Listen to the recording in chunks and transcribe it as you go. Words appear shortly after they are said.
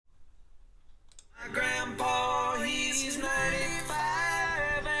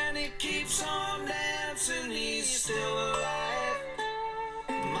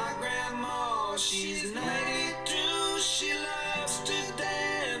she's 92, she loves to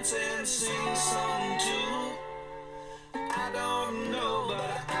dance and sing some too. I don't know,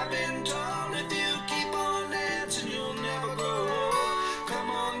 but I've been told if you keep on dancing, you'll never grow old. Come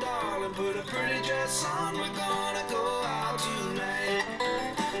on, darling, put a pretty dress on, we're gonna go out tonight.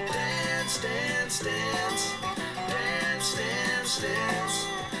 Dance, dance, dance, dance, dance, dance,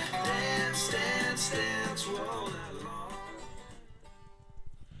 dance, dance, dance, roll that long.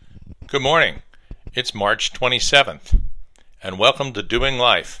 Good morning. It's March 27th, and welcome to Doing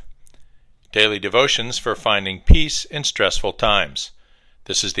Life, daily devotions for finding peace in stressful times.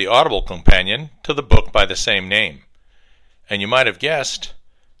 This is the audible companion to the book by the same name. And you might have guessed,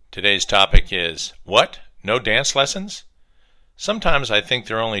 today's topic is, what? No dance lessons? Sometimes I think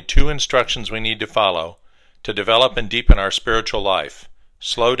there are only two instructions we need to follow to develop and deepen our spiritual life: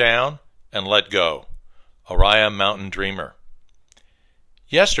 slow down and let go. Oriah Mountain Dreamer.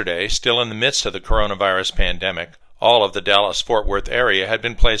 Yesterday, still in the midst of the coronavirus pandemic, all of the Dallas-Fort Worth area had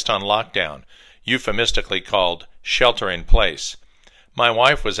been placed on lockdown, euphemistically called shelter-in-place. My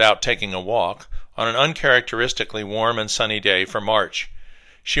wife was out taking a walk on an uncharacteristically warm and sunny day for March.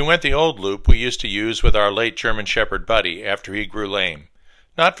 She went the old loop we used to use with our late German Shepherd Buddy after he grew lame.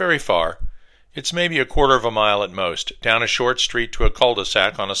 Not very far. It's maybe a quarter of a mile at most, down a short street to a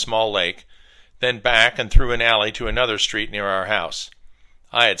cul-de-sac on a small lake, then back and through an alley to another street near our house.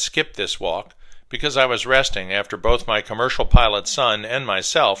 I had skipped this walk because I was resting after both my commercial pilot son and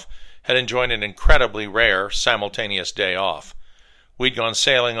myself had enjoyed an incredibly rare simultaneous day off. We'd gone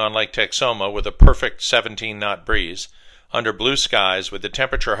sailing on Lake Texoma with a perfect 17-knot breeze, under blue skies with the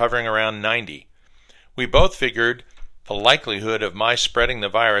temperature hovering around 90. We both figured the likelihood of my spreading the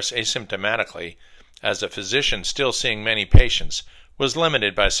virus asymptomatically, as a physician still seeing many patients, was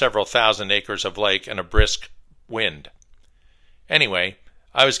limited by several thousand acres of lake and a brisk wind. Anyway,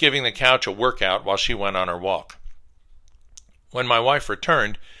 I was giving the couch a workout while she went on her walk. When my wife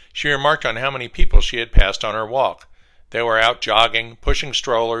returned, she remarked on how many people she had passed on her walk. They were out jogging, pushing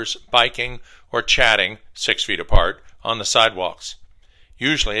strollers, biking, or chatting, 6 feet apart, on the sidewalks.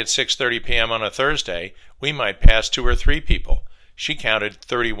 Usually at 6:30 p.m. on a Thursday, we might pass 2 or 3 people. She counted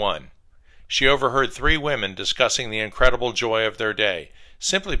 31. She overheard 3 women discussing the incredible joy of their day,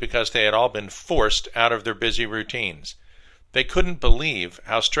 simply because they had all been forced out of their busy routines. They couldn't believe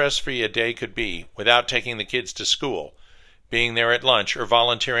how stress-free a day could be without taking the kids to school, being there at lunch or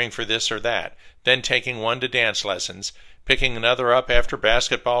volunteering for this or that, then taking one to dance lessons, picking another up after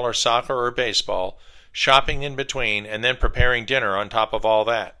basketball or soccer or baseball, shopping in between, and then preparing dinner on top of all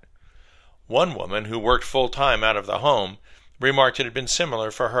that. One woman who worked full-time out of the home remarked it had been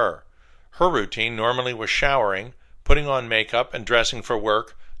similar for her. Her routine normally was showering, putting on makeup and dressing for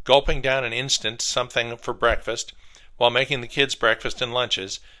work, gulping down an instant something for breakfast, while making the kids breakfast and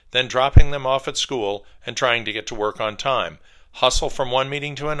lunches, then dropping them off at school and trying to get to work on time, hustle from one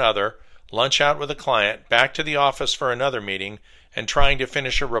meeting to another, lunch out with a client, back to the office for another meeting, and trying to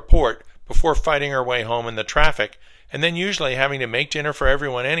finish a report before fighting her way home in the traffic, and then usually having to make dinner for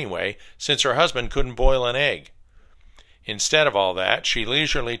everyone anyway, since her husband couldn't boil an egg. Instead of all that, she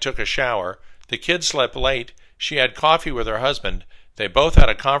leisurely took a shower, the kids slept late, she had coffee with her husband, they both had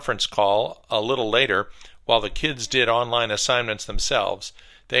a conference call a little later, while the kids did online assignments themselves.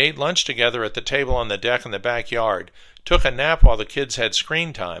 They ate lunch together at the table on the deck in the backyard, took a nap while the kids had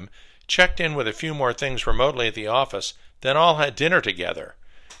screen time, checked in with a few more things remotely at the office, then all had dinner together.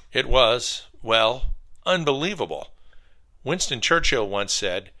 It was, well, unbelievable. Winston Churchill once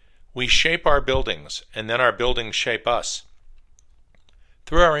said, "We shape our buildings, and then our buildings shape us."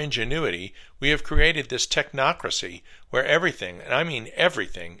 Through our ingenuity, we have created this technocracy where everything, and I mean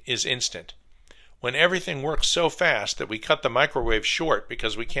everything, is instant. When everything works so fast that we cut the microwave short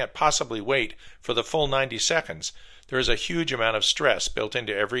because we can't possibly wait for the full 90 seconds, there is a huge amount of stress built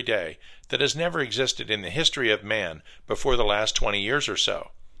into every day that has never existed in the history of man before the last 20 years or so.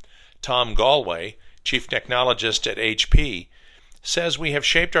 Tom Galway, chief technologist at HP, says we have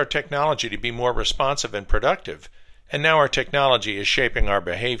shaped our technology to be more responsive and productive, and now our technology is shaping our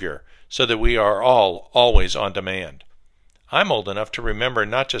behavior so that we are all always on demand. I'm old enough to remember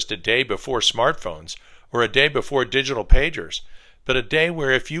not just a day before smartphones or a day before digital pagers, but a day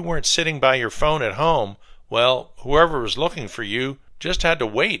where if you weren't sitting by your phone at home, well, whoever was looking for you just had to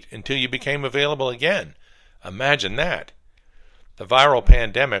wait until you became available again. Imagine that. The viral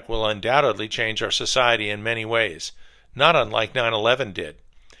pandemic will undoubtedly change our society in many ways, not unlike 9/11 did.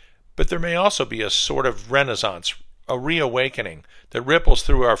 But there may also be a sort of renaissance, a reawakening that ripples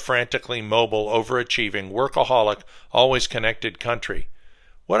through our frantically mobile, overachieving, workaholic, always connected country.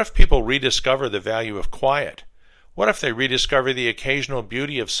 What if people rediscover the value of quiet? What if they rediscover the occasional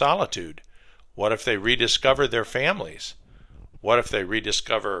beauty of solitude? What if they rediscover their families? What if they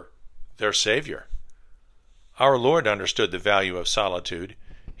rediscover their Savior? Our Lord understood the value of solitude.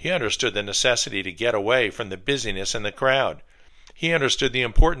 He understood the necessity to get away from the busyness and the crowd. He understood the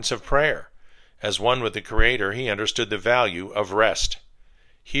importance of prayer. As one with the Creator, he understood the value of rest.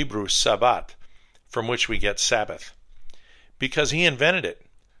 Hebrew Sabbat, from which we get Sabbath. Because he invented it.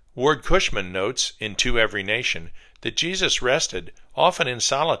 Ward Cushman notes in To Every Nation that Jesus rested, often in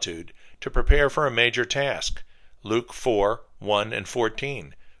solitude, to prepare for a major task, Luke 4:1 and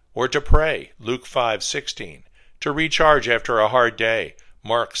 14, or to pray, Luke 5:16, to recharge after a hard day,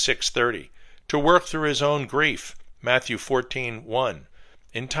 Mark 6:30, to work through his own grief, Matthew 14:1,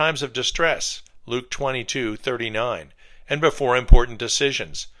 in times of distress, Luke 22:39, and before important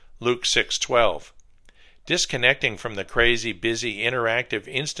decisions, Luke 6:12. Disconnecting from the crazy, busy, interactive,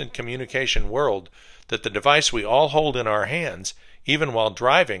 instant communication world that the device we all hold in our hands, even while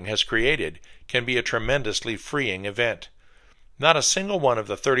driving, has created, can be a tremendously freeing event. Not a single one of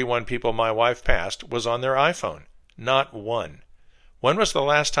the 31 people my wife passed was on their iPhone. Not one. When was the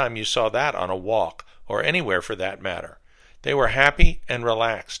last time you saw that on a walk, or anywhere for that matter? They were happy and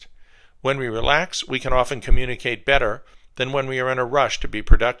relaxed. When we relax, we can often communicate better than when we are in a rush to be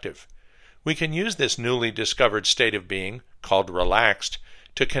productive. We can use this newly discovered state of being, called relaxed,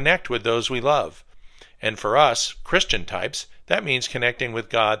 to connect with those we love. And for us, Christian types, that means connecting with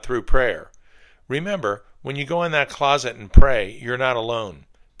God through prayer. Remember, when you go in that closet and pray, you're not alone.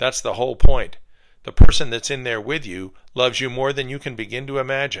 That's the whole point. The person that's in there with you loves you more than you can begin to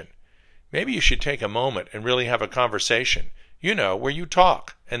imagine. Maybe you should take a moment and really have a conversation, where you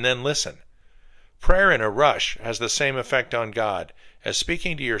talk and then listen. Prayer in a rush has the same effect on God as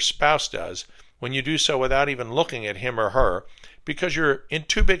speaking to your spouse does when you do so without even looking at him or her because you're in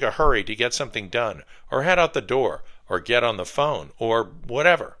too big a hurry to get something done or head out the door or get on the phone or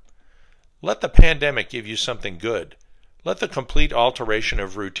whatever. Let the pandemic give you something good. Let the complete alteration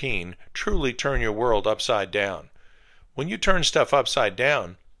of routine truly turn your world upside down. When you turn stuff upside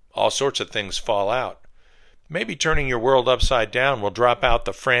down, all sorts of things fall out. Maybe turning your world upside down will drop out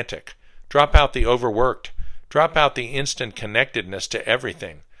the frantic, drop out the overworked, drop out the instant connectedness to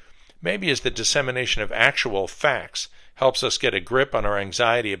everything. Maybe as the dissemination of actual facts helps us get a grip on our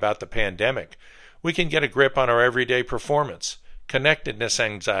anxiety about the pandemic, we can get a grip on our everyday performance, connectedness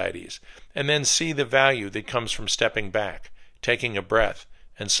anxieties, and then see the value that comes from stepping back, taking a breath,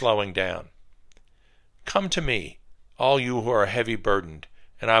 and slowing down. Come to me, all you who are heavy burdened,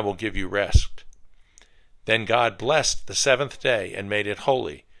 and I will give you rest. Then God blessed the seventh day and made it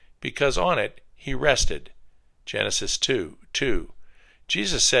holy, because on it he rested. Genesis 2:2.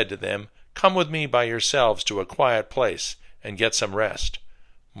 Jesus said to them, "Come with me by yourselves to a quiet place and get some rest."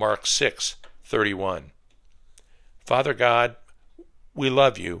 Mark 6:31. Father God, we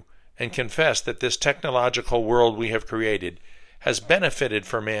love you and confess that this technological world we have created has benefited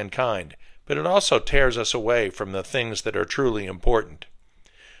for mankind, but it also tears us away from the things that are truly important.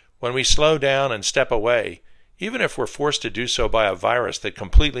 When we slow down and step away, even if we're forced to do so by a virus that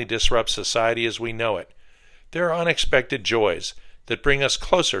completely disrupts society as we know it, there are unexpected joys that bring us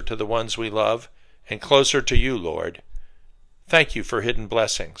closer to the ones we love and closer to you, Lord. Thank you for hidden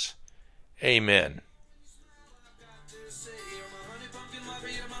blessings. Amen.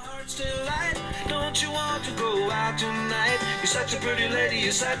 Don't you want to go out tonight? You're such a pretty lady,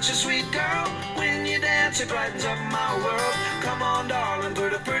 you're such a sweet girl. When you dance, it brightens up my world. Come on, darling,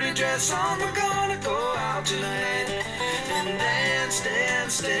 put a pretty dress on. We're gonna go out tonight and dance,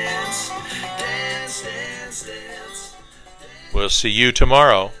 dance, dance, dance, dance, dance. We'll see you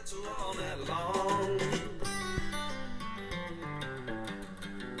tomorrow.